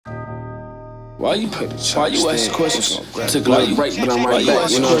Why you ask questions? Took a little break, but I'm right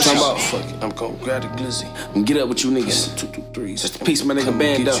back. You know what I'm talking about? Fuck it, I'm gon' grab the glizzy. I'm get up with you niggas. 2, 2, 3. Just a piece of my nigga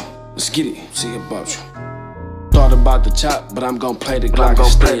band though. Let's get it. See about you. Thought about the chop, but I'm gon' play the Glock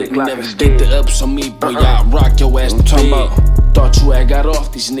instead. Never get the ups on me, boy. Y'all rock your ass to bed. Thought you had got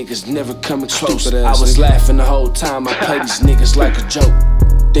off, these niggas never coming close. I was laughing the whole time, I play these niggas like a joke.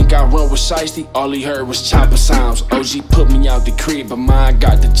 Think I run with Shiesty, all he heard was chopper sounds. OG put me out the crib, but mine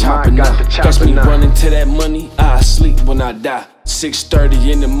got the chopper now. Catch me running to that money, I sleep when I die.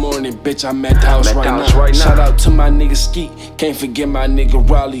 6:30 in the morning, bitch, I'm at the house right now. Shout out to my nigga Skeet, can't forget my nigga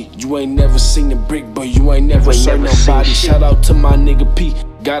Raleigh. You ain't never seen a brick, but you ain't never seen nobody. Shout out to my nigga P,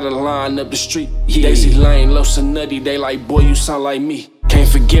 got a line up the street. Daisy Lane, Los and Nutty, they like, boy, you sound like me. Can't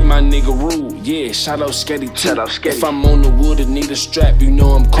forget my nigga Rule, yeah, shout out Sketty too. If I'm on the wood and need a strap, you know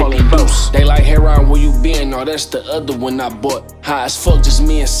I'm calling Deuce. They like, Heron, where you been? No, that's the other one I bought. High as fuck, just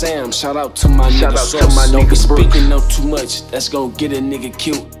me and Sam. Shout out to my nigga Sauce. Don't be speaking no too much, that's gon' get a nigga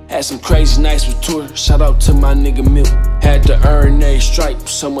killed. Had some crazy nights with tour, shout out to my nigga Milk. Had to earn a stripe,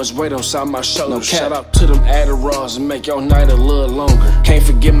 so much weight on side my shoulders. Shout out to them Adderalls and make your night a little longer. Can't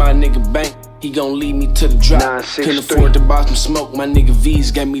forget my nigga Bank, he gon' lead me to the drop. Couldn't afford to buy some smoke, my nigga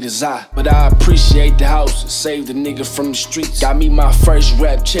V's gave me the Zai. But I appreciate the house, saved the nigga from the streets. Got me my first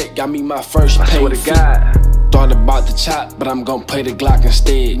rap check, got me my first paid fee. Thought about the chop, but I'm gon' play the Glock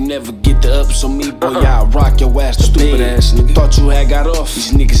instead. Never get the ups on me, boy, y'all rock your ass to stupid ass nigga. Thought you had got off,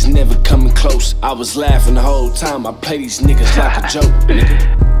 these niggas never coming close. I was laughing the whole time, I play these niggas like a joke,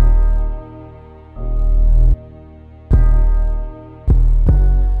 nigga.